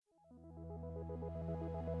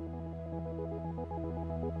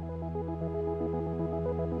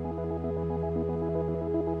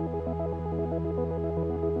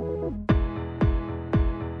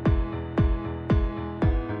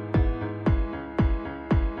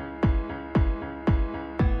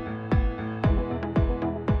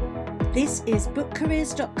This is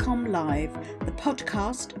BookCareers.com Live, the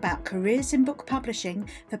podcast about careers in book publishing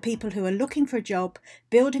for people who are looking for a job,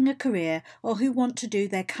 building a career, or who want to do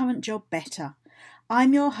their current job better.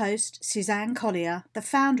 I'm your host, Suzanne Collier, the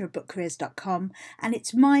founder of BookCareers.com, and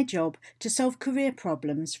it's my job to solve career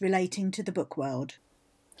problems relating to the book world.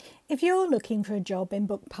 If you're looking for a job in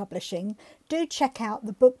book publishing, do check out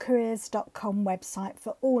the BookCareers.com website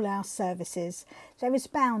for all our services. There is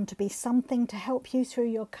bound to be something to help you through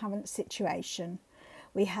your current situation.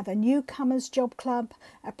 We have a newcomers job club,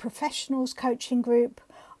 a professionals coaching group,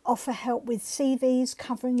 offer help with CVs,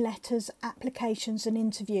 covering letters, applications and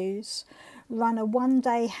interviews, run a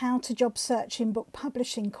one-day how to job search in book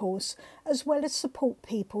publishing course, as well as support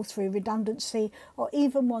people through redundancy or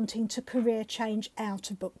even wanting to career change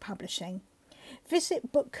out of book publishing.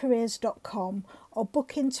 Visit bookcareers.com or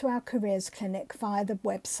book into our careers clinic via the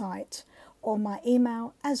website, or my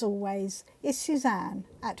email, as always, is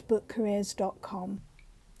suzanne@bookcareers.com.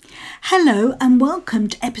 Hello and welcome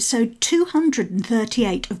to episode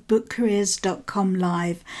 238 of BookCareers.com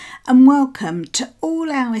Live, and welcome to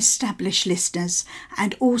all our established listeners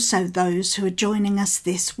and also those who are joining us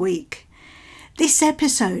this week. This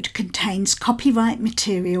episode contains copyright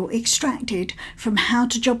material extracted from How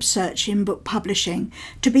to Job Search in Book Publishing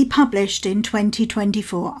to be published in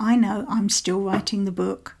 2024. I know, I'm still writing the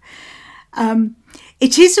book.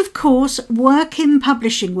 It is, of course, Work in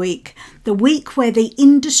Publishing Week, the week where the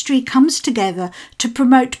industry comes together to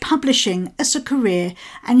promote publishing as a career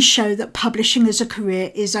and show that publishing as a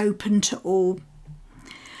career is open to all.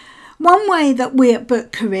 One way that we at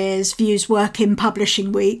Book Careers views Work in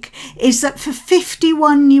Publishing Week is that for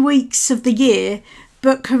 51 weeks of the year,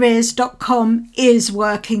 BookCareers.com is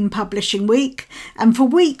Work in Publishing Week, and for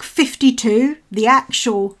week 52, the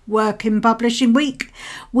actual Work in Publishing Week,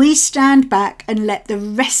 we stand back and let the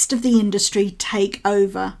rest of the industry take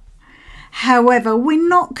over. However, we're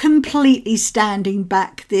not completely standing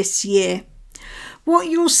back this year. What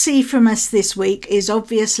you'll see from us this week is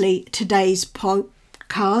obviously today's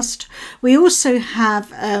podcast. We also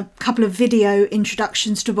have a couple of video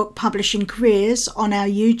introductions to book publishing careers on our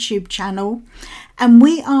YouTube channel, and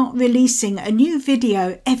we are releasing a new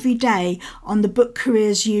video every day on the Book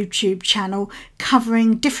Careers YouTube channel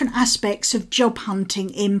covering different aspects of job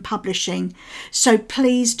hunting in publishing. So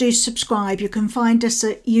please do subscribe. You can find us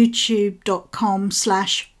at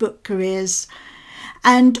youtube.com/bookcareers.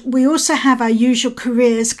 And we also have our usual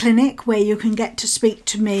careers clinic where you can get to speak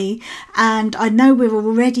to me. And I know we're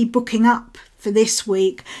already booking up for this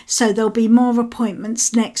week, so there'll be more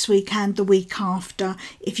appointments next week and the week after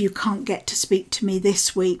if you can't get to speak to me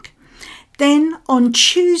this week. Then on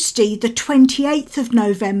Tuesday, the 28th of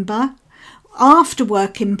November, after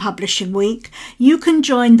Work in Publishing Week, you can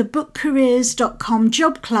join the BookCareers.com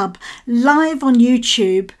Job Club live on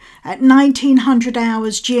YouTube at 1900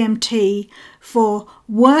 hours GMT for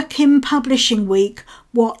Work in Publishing Week,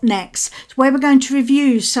 What Next? It's where we're going to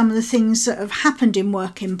review some of the things that have happened in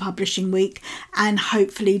Work in Publishing Week and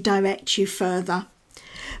hopefully direct you further.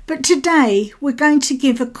 But today we're going to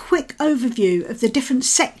give a quick overview of the different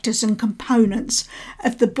sectors and components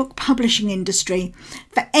of the book publishing industry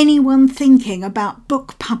for anyone thinking about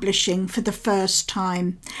book publishing for the first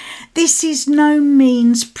time. This is no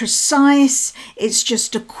means precise, it's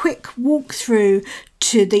just a quick walkthrough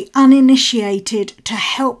to the uninitiated to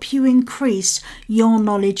help you increase your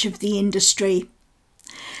knowledge of the industry.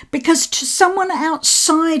 Because to someone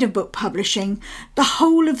outside of book publishing, the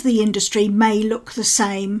whole of the industry may look the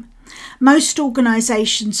same. Most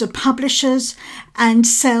organisations are publishers and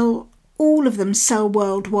all of them sell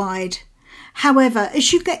worldwide. However,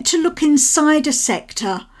 as you get to look inside a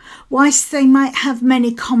sector, whilst they might have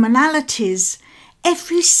many commonalities,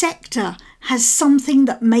 every sector has something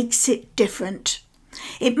that makes it different.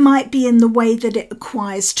 It might be in the way that it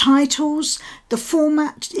acquires titles, the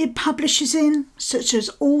format it publishes in, such as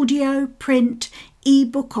audio, print,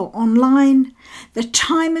 ebook or online, the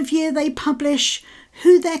time of year they publish,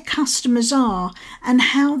 who their customers are, and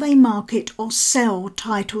how they market or sell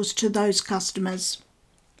titles to those customers.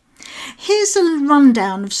 Here's a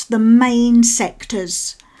rundown of the main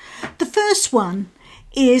sectors. The first one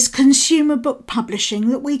is consumer book publishing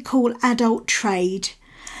that we call adult trade.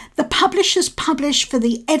 The publishers publish for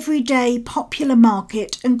the everyday popular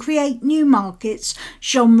market and create new markets,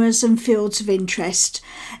 genres and fields of interest.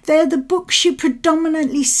 They're the books you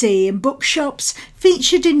predominantly see in bookshops,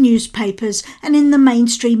 featured in newspapers and in the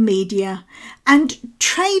mainstream media. And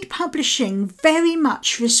trade publishing very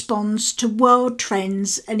much responds to world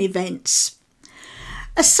trends and events.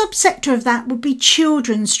 A subsector of that would be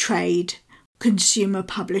children's trade. Consumer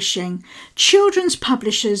publishing. Children's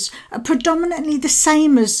publishers are predominantly the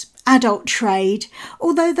same as adult trade,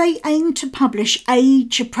 although they aim to publish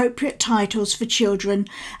age-appropriate titles for children,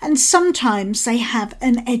 and sometimes they have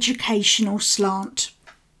an educational slant.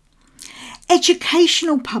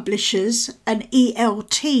 Educational publishers and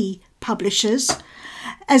ELT publishers,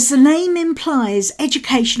 as the name implies,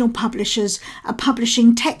 educational publishers are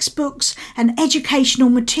publishing textbooks and educational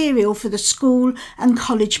material for the school and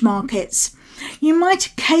college markets. You might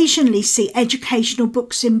occasionally see educational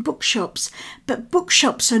books in bookshops, but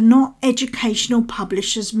bookshops are not educational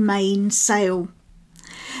publishers' main sale.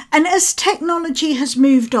 And as technology has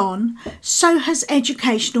moved on, so has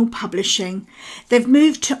educational publishing. They've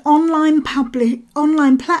moved to online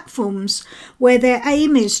platforms where their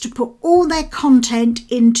aim is to put all their content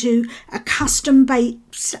into a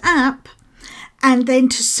custom-based app and then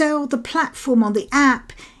to sell the platform on the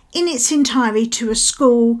app in its entirety to a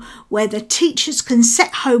school where the teachers can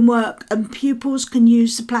set homework and pupils can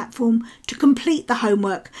use the platform to complete the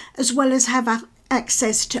homework, as well as have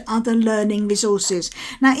access to other learning resources.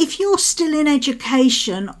 Now, if you're still in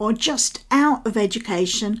education or just out of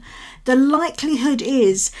education, the likelihood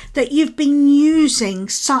is that you've been using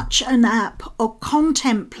such an app or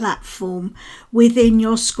content platform within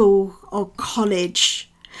your school or college.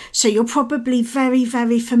 So you're probably very,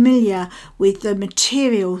 very familiar with the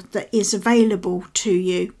material that is available to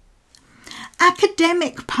you.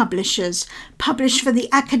 Academic publishers publish for the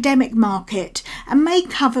academic market and may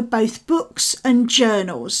cover both books and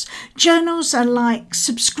journals. Journals are like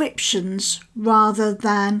subscriptions rather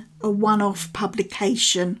than a one-off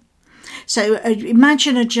publication. So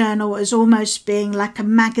imagine a journal as almost being like a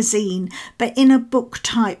magazine, but in a book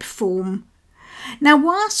type form. Now,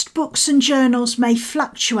 whilst books and journals may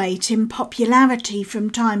fluctuate in popularity from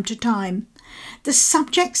time to time, the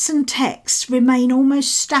subjects and texts remain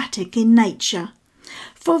almost static in nature.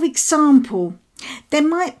 For example, there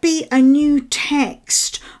might be a new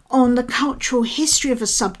text on the cultural history of a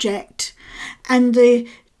subject, and the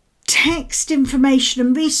text, information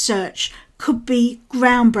and research could be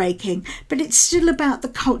groundbreaking, but it's still about the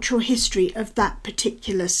cultural history of that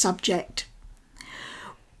particular subject.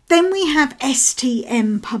 Then we have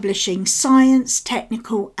STM publishing, science,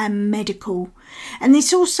 technical and medical. And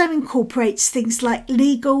this also incorporates things like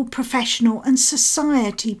legal, professional and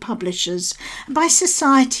society publishers. And by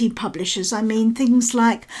society publishers, I mean things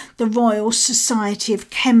like the Royal Society of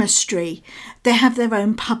Chemistry. They have their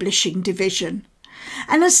own publishing division.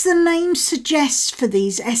 And as the name suggests for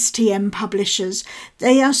these STM publishers,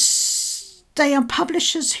 they are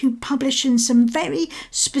publishers who publish in some very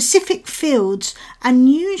specific fields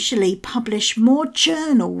and usually publish more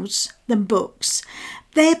journals than books.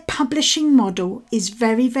 Their publishing model is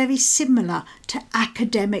very, very similar to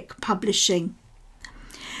academic publishing.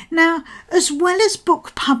 Now, as well as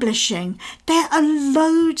book publishing, there are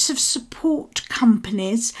loads of support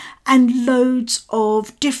companies and loads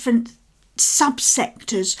of different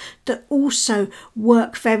subsectors that also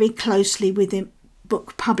work very closely with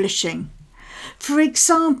book publishing. For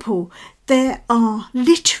example, there are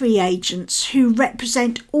literary agents who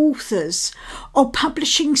represent authors, or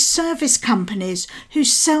publishing service companies who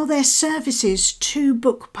sell their services to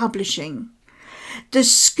book publishing. The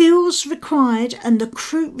skills required and the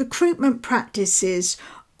recruitment practices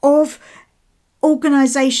of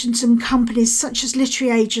organisations and companies such as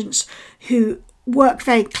literary agents who work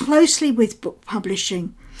very closely with book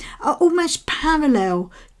publishing are almost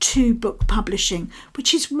parallel to book publishing,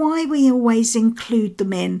 which is why we always include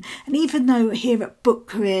them in. And even though here at Book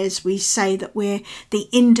Careers we say that we're the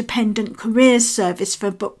independent careers service for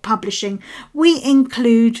book publishing, we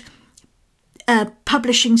include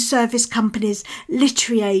publishing service companies,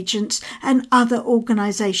 literary agents and other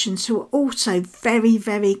organisations who are also very,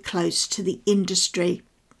 very close to the industry.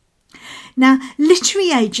 Now,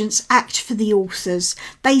 literary agents act for the authors.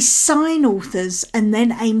 They sign authors and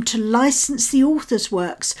then aim to license the author's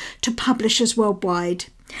works to publishers worldwide.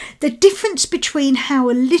 The difference between how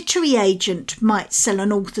a literary agent might sell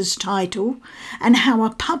an author's title and how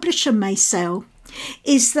a publisher may sell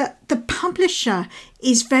is that the publisher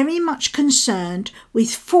is very much concerned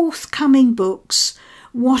with forthcoming books,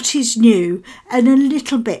 what is new, and a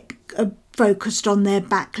little bit focused on their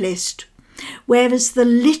backlist. Whereas the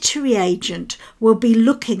literary agent will be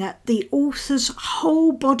looking at the author's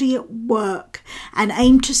whole body of work and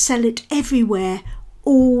aim to sell it everywhere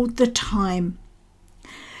all the time.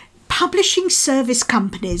 Publishing service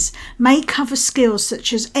companies may cover skills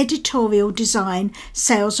such as editorial design,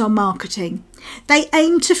 sales or marketing. They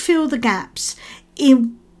aim to fill the gaps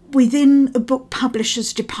within a book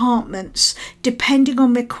publisher's departments depending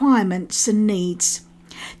on requirements and needs.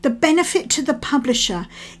 The benefit to the publisher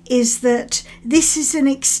is that this is an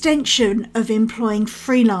extension of employing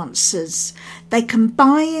freelancers. They can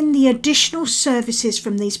buy in the additional services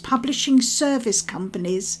from these publishing service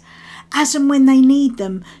companies as and when they need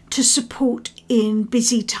them to support in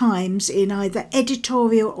busy times in either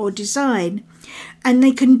editorial or design. And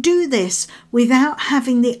they can do this without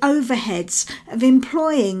having the overheads of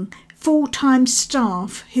employing full-time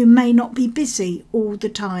staff who may not be busy all the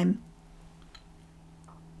time.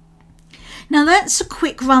 Now that's a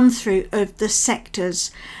quick run through of the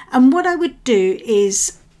sectors, and what I would do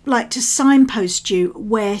is like to signpost you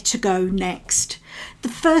where to go next. The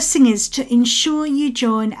first thing is to ensure you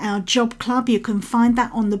join our job club. You can find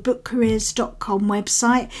that on the bookcareers.com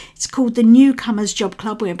website. It's called the Newcomers Job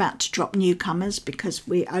Club. We're about to drop newcomers because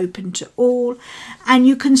we're open to all. And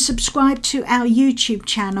you can subscribe to our YouTube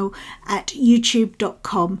channel at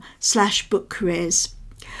youtube.com/bookcareers.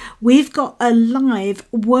 We've got a live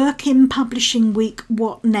Work in Publishing Week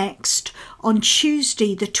What Next on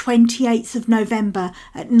Tuesday the 28th of November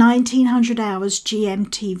at 1900 hours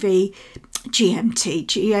GMT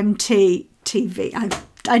TV.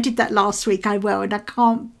 I did that last week, and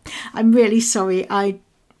I'm really sorry. I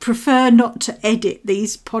prefer not to edit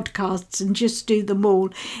these podcasts and just do them all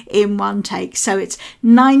in one take. So it's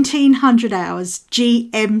 1900 hours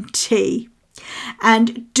GMT.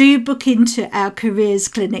 And do book into our careers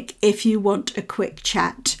clinic if you want a quick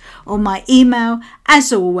chat. Or my email,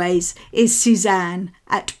 as always, is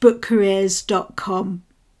suzanne@bookcareers.com.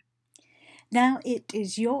 Now it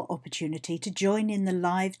is your opportunity to join in the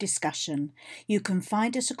live discussion. You can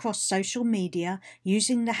find us across social media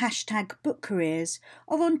using the hashtag BookCareers,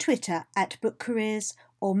 or on Twitter @BookCareers,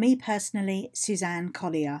 or me personally, Suzanne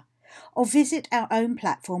Collier. Or visit our own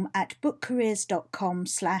platform at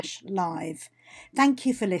bookcareers.com/live. Thank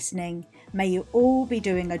you for listening. May you all be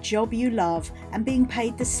doing a job you love and being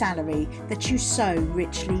paid the salary that you so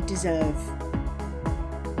richly deserve.